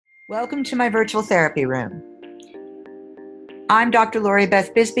Welcome to my virtual therapy room. I'm Dr. Lori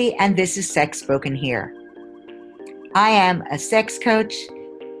Beth Bisbee, and this is Sex Spoken Here. I am a sex coach,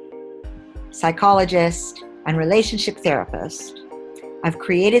 psychologist, and relationship therapist. I've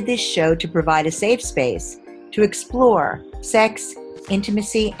created this show to provide a safe space to explore sex,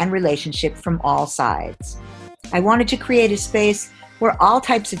 intimacy, and relationship from all sides. I wanted to create a space where all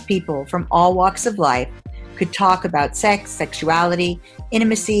types of people from all walks of life could talk about sex, sexuality,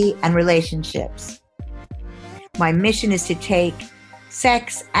 intimacy, and relationships. My mission is to take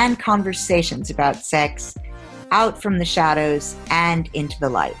sex and conversations about sex out from the shadows and into the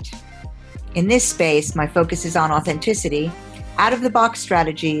light. In this space, my focus is on authenticity, out-of-the-box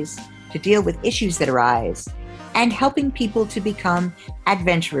strategies to deal with issues that arise, and helping people to become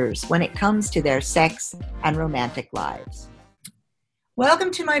adventurers when it comes to their sex and romantic lives.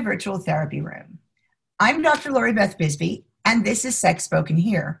 Welcome to my virtual therapy room. I'm Dr. Lori Beth Bisbee, and this is Sex Spoken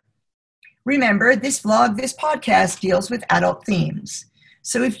Here. Remember, this podcast deals with adult themes.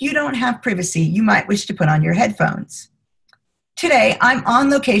 So if you don't have privacy, you might wish to put on your headphones. Today, I'm on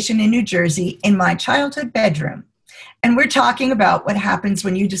location in New Jersey in my childhood bedroom, and we're talking about what happens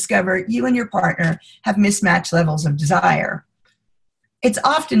when you discover you and your partner have mismatched levels of desire. It's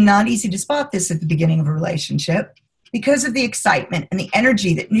often not easy to spot this at the beginning of a relationship because of the excitement and the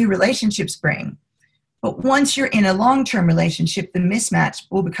energy that new relationships bring. But once you're in a long-term relationship, the mismatch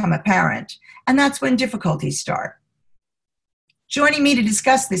will become apparent, and that's when difficulties start. Joining me to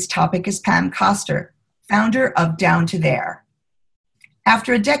discuss this topic is Pam Koster, founder of Down to There.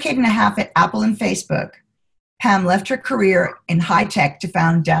 After a decade and a half at Apple and Facebook, Pam left her career in high tech to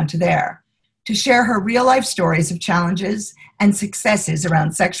found Down to There, to share her real-life stories of challenges and successes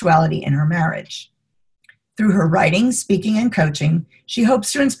around sexuality in her marriage. Through her writing, speaking, and coaching, she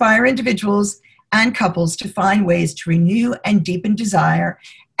hopes to inspire individuals and couples to find ways to renew and deepen desire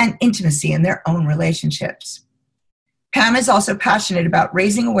and intimacy in their own relationships. Pam is also passionate about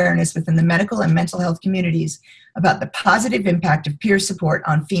raising awareness within the medical and mental health communities about the positive impact of peer support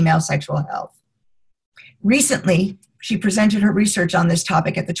on female sexual health. Recently, she presented her research on this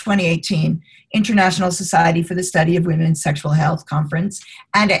topic at the 2018 International Society for the Study of Women's Sexual Health Conference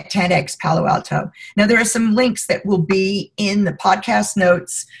and at TEDx Palo Alto. Now, there are some links that will be in the podcast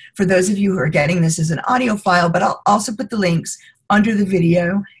notes for those of you who are getting this as an audio file, but I'll also put the links under the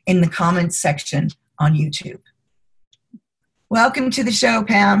video in the comments section on YouTube. Welcome to the show,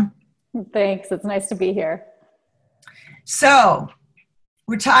 Pam. Thanks. It's nice to be here. So,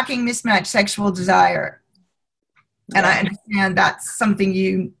 we're talking mismatched sexual desire. And I understand that's something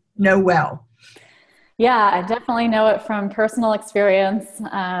you know well. Yeah, I definitely know it from personal experience.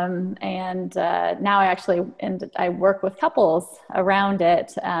 And now I work with couples around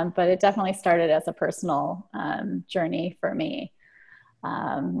it. But it definitely started as a personal journey for me.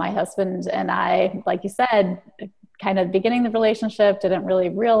 My husband and I, like you said, kind of beginning the relationship, didn't really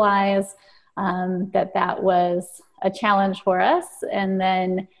realize that was a challenge for us. And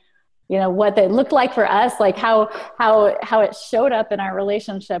then what they looked like for us, like how it showed up in our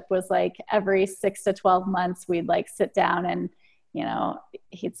relationship was like every 6 to 12 months, we'd like sit down and,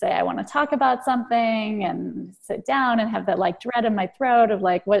 he'd say, I want to talk about something, and sit down and have that like dread in my throat of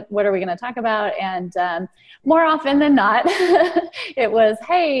like, what are we going to talk about? And more often than not, it was,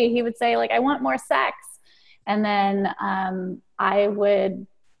 hey, he would say like, I want more sex. And then I would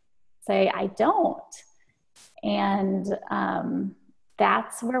say, I don't. And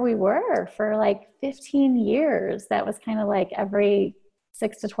that's where we were for like 15 years. That was kind of like every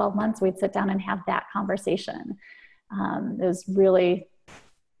 6 to 12 months, we'd sit down and have that conversation. It was really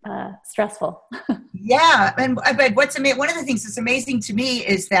stressful. Yeah. But one of the things that's amazing to me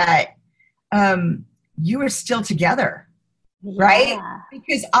is that you are still together, right?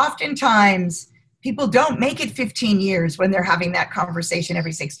 Because oftentimes people don't make it 15 years when they're having that conversation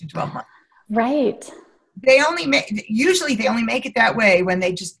every 6 to 12 months. Right. Usually they only make it that way when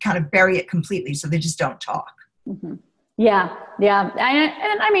they just kind of bury it completely. So they just don't talk. Mm-hmm. Yeah. Yeah.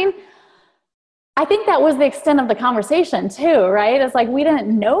 And I mean, I think that was the extent of the conversation too, right? It's like, we didn't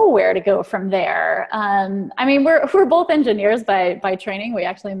know where to go from there. I mean, we're both engineers by training. We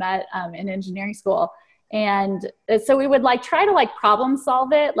actually met in engineering school. And so we would like try to like problem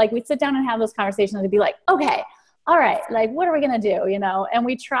solve it. Like we'd sit down and have those conversations and be like, okay, all right, like, what are we going to do? And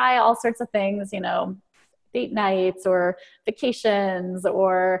we try all sorts of things, date nights or vacations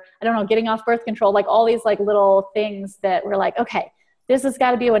or, I don't know, getting off birth control, like all these like little things that we're like, okay, this has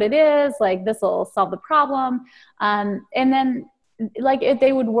got to be what it is. Like this will solve the problem. And then like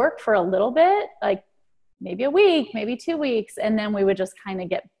they would work for a little bit, like maybe a week, maybe 2 weeks. And then we would just kind of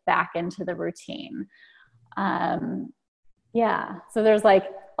get back into the routine. Yeah. So there's like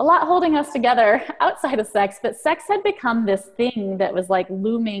a lot holding us together outside of sex, but sex had become this thing that was like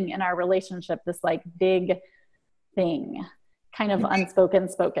looming in our relationship, this like big thing, kind of unspoken,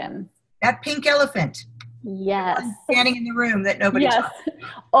 spoken. That pink elephant. Yes. Standing in the room that nobody yes.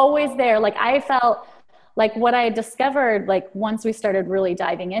 Always there. Like I felt like what I discovered, like once we started really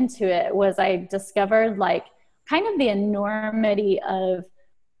diving into it, was I discovered like kind of the enormity of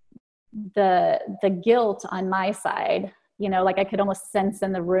the guilt on my side. You know, like I could almost sense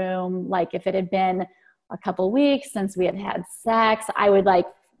in the room, like if it had been a couple weeks since we had had sex, I would like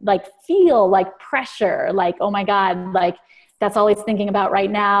feel like pressure, like, oh my God, like that's all he's thinking about right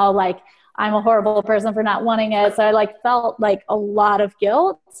now. Like I'm a horrible person for not wanting it. So I like felt like a lot of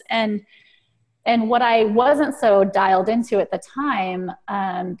guilt, and what I wasn't so dialed into at the time,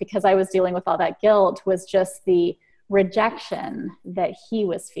 because I was dealing with all that guilt, was just the rejection that he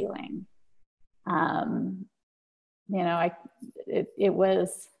was feeling. You know, it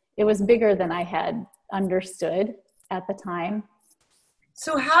was bigger than I had understood at the time.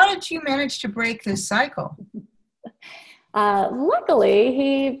 So how did you manage to break this cycle?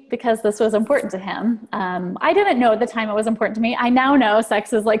 Luckily, because this was important to him. I didn't know at the time it was important to me. I now know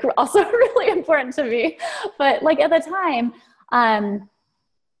sex is like also really important to me. But like at the time,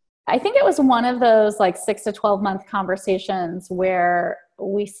 I think it was one of those like 6 to 12 month conversations where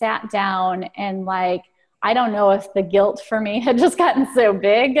we sat down and like, I don't know if the guilt for me had just gotten so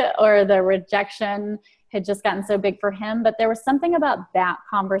big or the rejection had just gotten so big for him, but there was something about that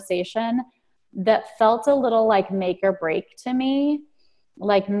conversation that felt a little like make or break to me.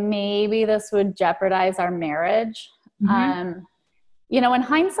 Like maybe this would jeopardize our marriage. Mm-hmm. You know, in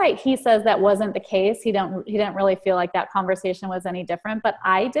hindsight, he says that wasn't the case. He didn't really feel like that conversation was any different, but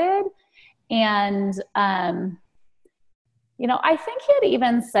I did. And, you know, I think he had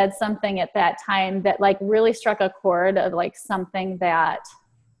even said something at that time that like really struck a chord of like something that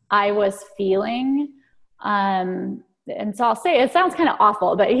I was feeling. And so I'll say, it sounds kind of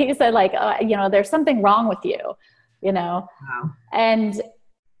awful, but he said like, you know, there's something wrong with you, you know? Wow. And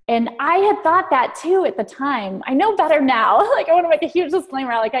I had thought that too at the time. I know better now. Like I want to make a huge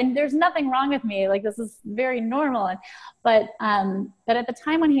disclaimer. Like there's nothing wrong with me. Like this is very normal. But at the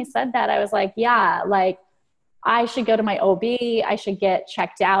time when he said that, I was like, yeah, like I should go to my OB. I should get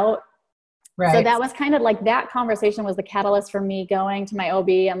checked out. Right. So that was kind of like, that conversation was the catalyst for me going to my OB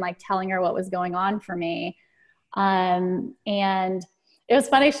and like telling her what was going on for me. And it was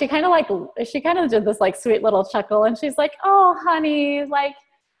funny. She kind of did this like sweet little chuckle, and she's like, oh honey, like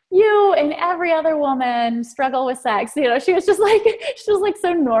you and every other woman struggle with sex. You know, she was like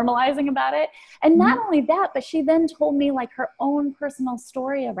so normalizing about it. And not only that, but she then told me like her own personal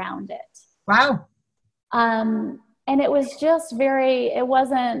story around it. Wow. And it was just it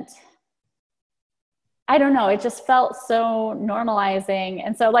wasn't, I don't know. It just felt so normalizing.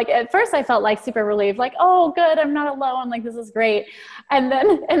 And so like, at first I felt like super relieved, like, oh, good. I'm not alone. Like, this is great. And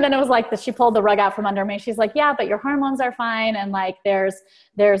then it was like she pulled the rug out from under me. She's like, yeah, but your hormones are fine. And like, there's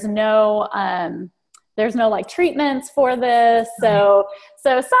no like treatments for this. So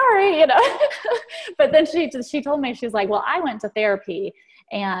sorry, you know, but then she told me, she's like, well, I went to therapy,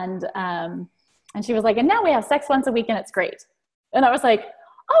 and she was like, and now we have sex once a week and it's great. And I was like,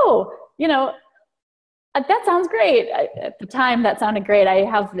 oh, you know, that sounds great. At the time, that sounded great. I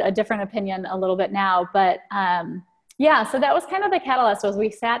have a different opinion a little bit now, but yeah, so that was kind of the catalyst. Was we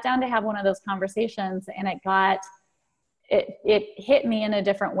sat down to have one of those conversations, and it hit me in a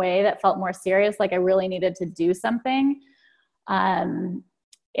different way that felt more serious. Like I really needed to do something. And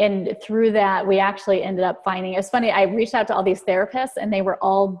through that, we actually ended up finding, it's funny, I reached out to all these therapists and they were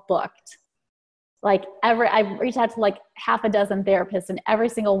all booked. Like I reached out to like half a dozen therapists, and every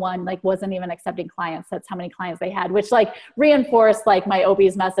single one like wasn't even accepting clients. That's how many clients they had, which like reinforced like my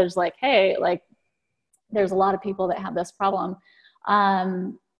OB's message, like, hey, like there's a lot of people that have this problem.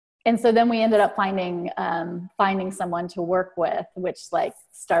 And so then we ended up finding someone to work with, which like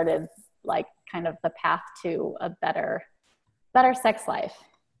started like kind of the path to a better sex life.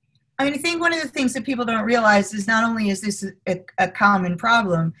 I mean, I think one of the things that people don't realize is not only is this a common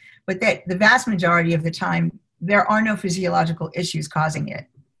problem, but that the vast majority of the time, there are no physiological issues causing it.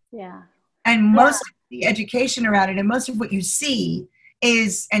 Yeah. And most of the education around it, and most of what you see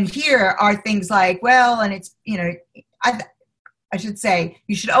is, and here are things like, well, and it's, you know, I should say,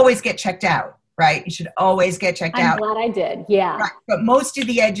 you should always get checked out, right? You should always get checked out. I'm glad I did, yeah. Right. But most of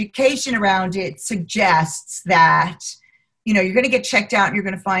the education around it suggests that, you know, you're going to get checked out and you're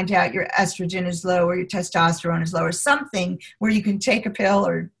going to find out your estrogen is low or your testosterone is low or something where you can take a pill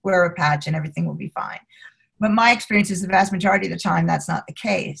or wear a patch and everything will be fine. But my experience is the vast majority of the time, that's not the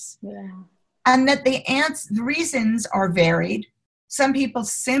case. Yeah. And that the reasons are varied. Some people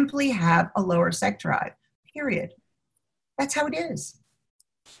simply have a lower sex drive, period. That's how it is.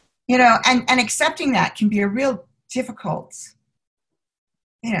 And accepting that can be a real difficult,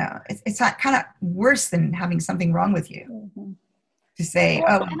 it's not kind of worse than having something wrong with you. Mm-hmm. To say,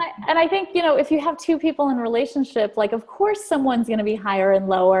 well, and I think, if you have two people in a relationship, like, of course, someone's going to be higher and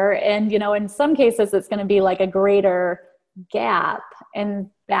lower. And, in some cases, it's going to be like a greater gap, and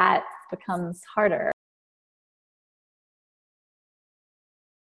that becomes harder.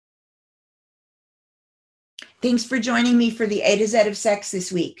 Thanks for joining me for the A to Z of Sex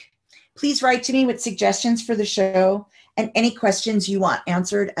this week. Please write to me with suggestions for the show and any questions you want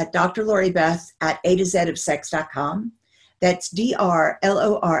answered at drloribeth@atozofsex.com. That's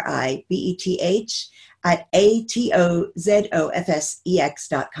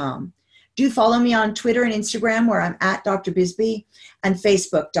drloribeth@atozofsex.com. Do follow me on Twitter and Instagram, where I'm at Dr. Bisbee, and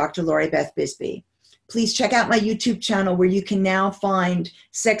Facebook, Dr. Lori Beth Bisbee. Please check out my YouTube channel, where you can now find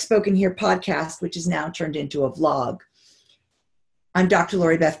Sex Spoken Here podcast, which is now turned into a vlog. I'm Dr.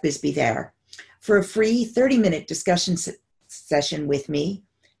 Lori Beth Bisbee there. For a free 30-minute discussion session with me,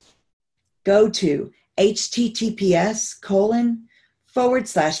 go to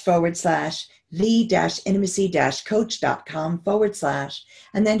https://the-intimacy-coach.com/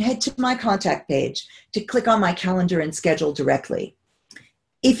 and then head to my contact page to click on my calendar and schedule directly.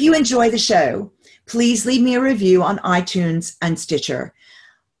 If you enjoy the show, please leave me a review on iTunes and Stitcher.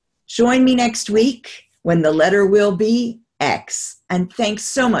 Join me next week when the letter will be X. And thanks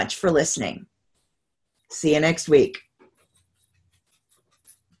so much for listening. See you next week.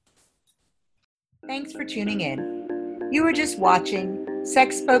 Thanks for tuning in. You were just watching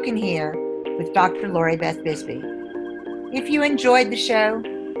Sex Spoken Here with Dr. Lori Beth Bisbee. If you enjoyed the show,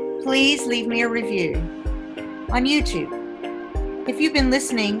 please leave me a review on YouTube. If you've been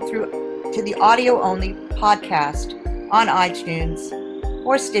listening to the audio-only podcast on iTunes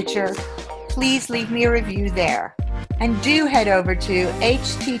or Stitcher, please leave me a review there. And do head over to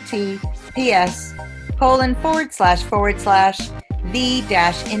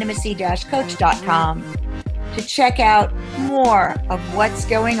https://the-intimacy-coach.com to check out more of what's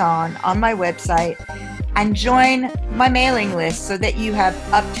going on my website and join my mailing list so that you have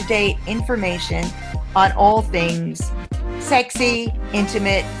up-to-date information on all things sexy,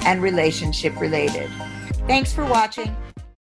 intimate, and relationship related. Thanks for watching.